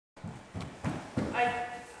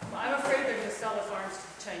I'm afraid they're going to sell the farms to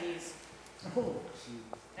the Chinese. Oh,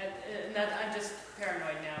 And that, I'm just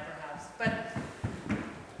paranoid now, perhaps. But,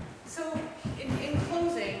 so, in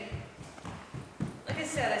closing, like I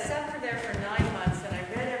said, I sat there for 9 months, and I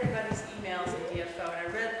read everybody's emails at DFO, and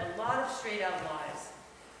I read a lot of straight-out lies.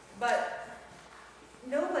 But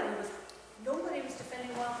nobody was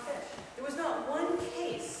defending wild fish. There was not one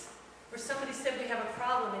case where somebody said we have a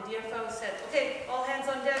problem, and DFO said, okay, all hands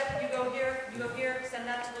on deck, you go here, send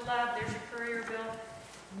that to the lab, there's your courier bill.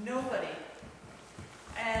 Nobody.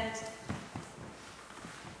 And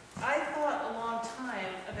I thought a long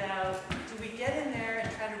time about, do we get in there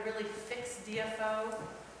and try to really fix DFO?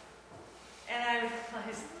 And I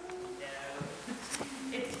realized,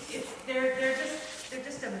 no. They're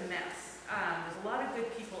just a mess. There's a lot of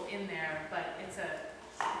good people in there, but it's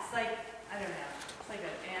like, I don't know, it's like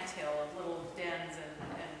an anthill of little dens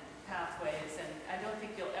and pathways, and I don't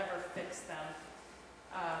think you'll ever fix them.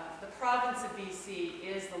 The province of BC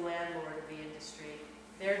is the landlord of the industry.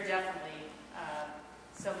 They're definitely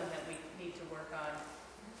someone that we need to work on.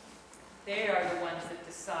 They are the ones that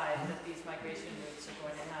decide that these migration routes are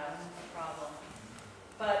going to have a problem.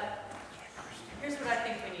 But here's what I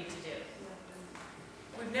think we need to do.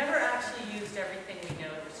 We've never actually used everything we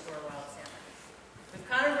know to restore wild salmon. We've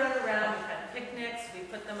kind of run around, we've had picnics, we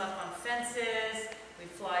put them up on fences, we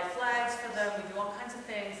fly flags for them, we do all kinds of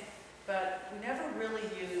things, but we never really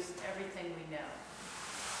used everything we know.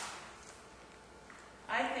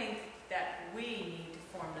 I think that we need to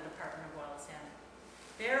form the Department of Wild Salmon.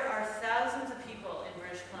 There are thousands of people in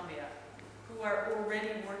British Columbia who are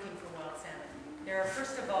already working for wild salmon. There are,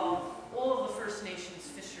 first of all of the First Nations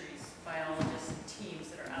fisheries biologists and teams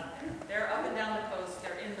that are out there. They're up and down the coast,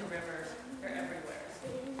 they're in the rivers, they're everywhere.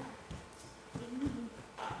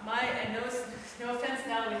 And no offense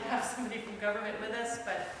now that we have somebody from government with us,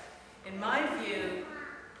 but in my view,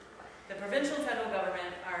 the provincial and federal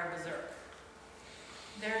government are berserk.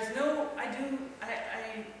 There's no, I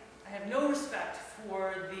have no respect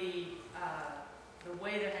for the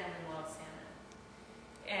way they're handling wild salmon.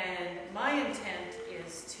 And my intent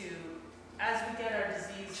is to, as we get our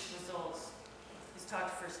disease results, is talk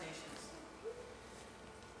to First Nations.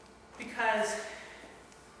 Because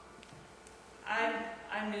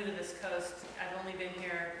I'm new to this coast. I've only been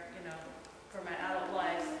here, for my adult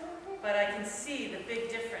life, but I can see the big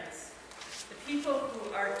difference. The people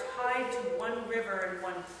who are tied to one river in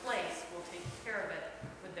one place will take care of it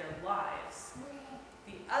with their lives.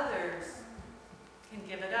 The others can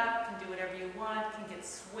give it up, can do whatever you want, can get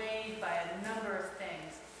swayed by a number of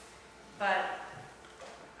things. But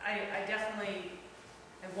I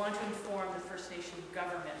want to inform the First Nation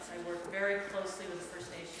governments. I work very closely with the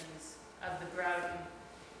First Nations of the Broughton,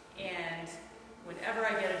 and whenever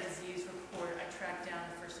I get a disease report, I track down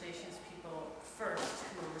the First Nations people first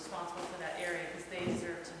who are responsible for that area, because they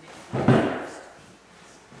deserve to know first.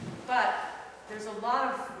 But there's a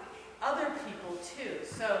lot of other people too.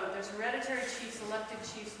 So there's hereditary chiefs, elected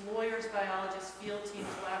chiefs, lawyers, biologists, field teams,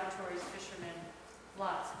 laboratories, fishermen,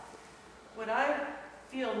 lots. What I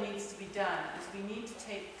feel needs to be done is we need to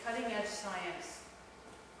take cutting-edge science,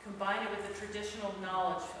 combine it with the traditional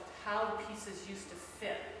knowledge of how the pieces used to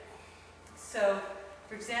fit. So,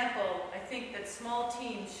 for example, I think that small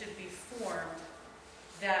teams should be formed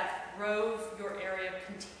that rove your area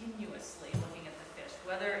continuously looking at the fish,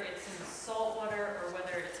 whether it's in the salt water or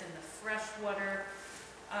whether it's in the fresh water,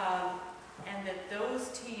 and that those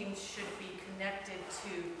teams should be connected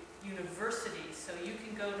to universities. So you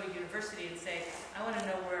can go to a university and say, I want to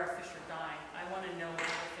know where our fish are dying. I want to know what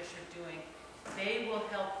the fish are doing. They will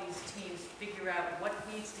help these teams figure out what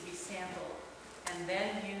needs to be sampled and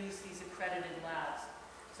then use these accredited labs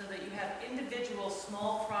so that you have individual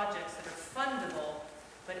small projects that are fundable,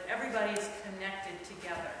 but everybody's connected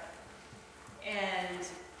together. And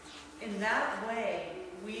in that way,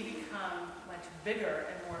 we become much bigger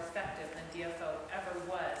and more effective than DFO ever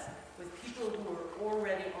was, with people who are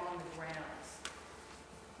already on the grounds.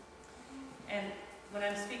 And when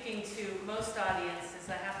I'm speaking to most audiences,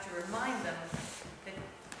 I have to remind them that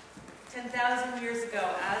 10,000 years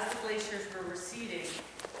ago, as the glaciers were receding,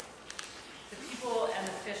 the people and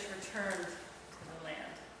the fish returned to the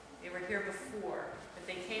land. They were here before, but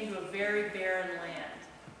they came to a very barren land,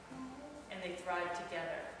 and they thrived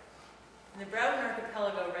together. In the Broughton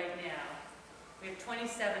Archipelago right now, we have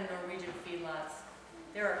 27 Norwegian feedlots.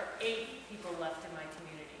 There are 8 people left in my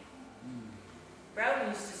community. Broughton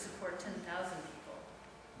used to support 10,000 people,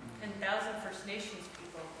 10,000 First Nations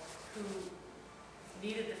people who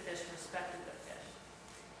needed the fish, respected the fish.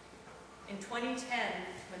 In 2010,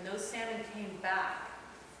 when those salmon came back,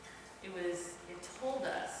 it told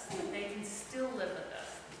us that they can still live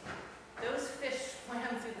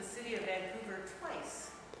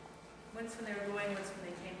once when they were going, once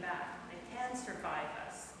when they came back. They can survive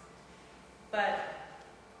us. But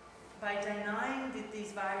by denying that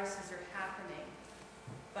these viruses are happening,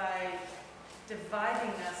 by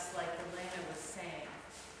dividing us like Elena was saying,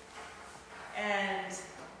 and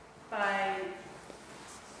by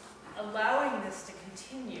allowing this to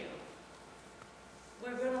continue,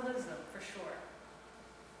 we're going to lose them for sure.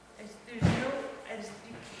 You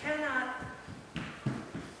cannot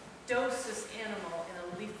dose this animal in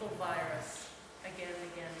a lethal virus again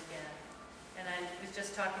and again and again. And I was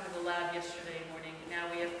just talking to the lab yesterday morning. Now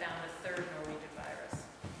we have found a third Norwegian virus.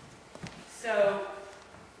 So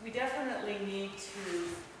we definitely need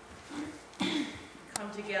to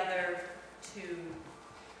come together to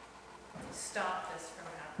stop this from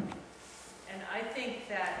happening. And I think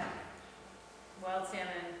that wild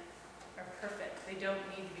salmon are perfect. They don't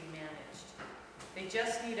need to be managed. They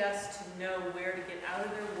just need us to know where to get out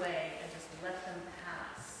of their way and just let them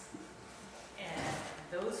pass. And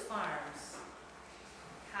those farms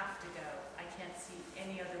have to go. I can't see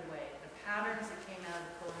any other way. The patterns that came out of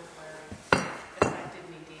the coal inquiry affected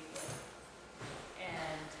me deeply.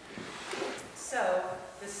 And so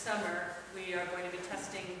this summer we are going to be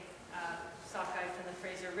testing sockeye from the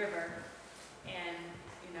Fraser River. And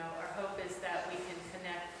our hope is that we can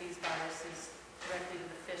connect these viruses directly to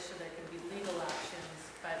the fish so there can be legal actions.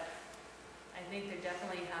 But I think there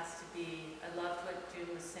definitely has to be, I loved what June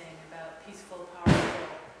was saying about peaceful, powerful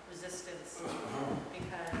resistance,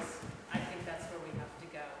 because I think that's where we have to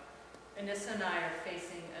go. Anissa and I are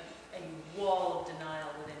facing a wall of denial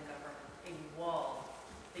within government, a wall.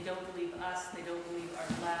 They don't believe us, they don't believe our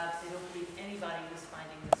labs, they don't believe anybody who's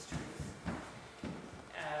finding this truth.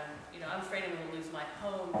 I'm afraid I'm going to lose my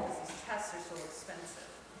home because these tests are so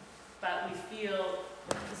expensive. But we feel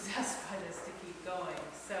possessed by this to keep going.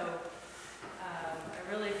 So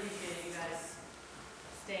I really appreciate you guys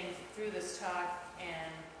staying through this talk,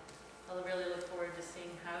 and I'll really look forward to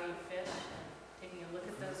seeing how you fish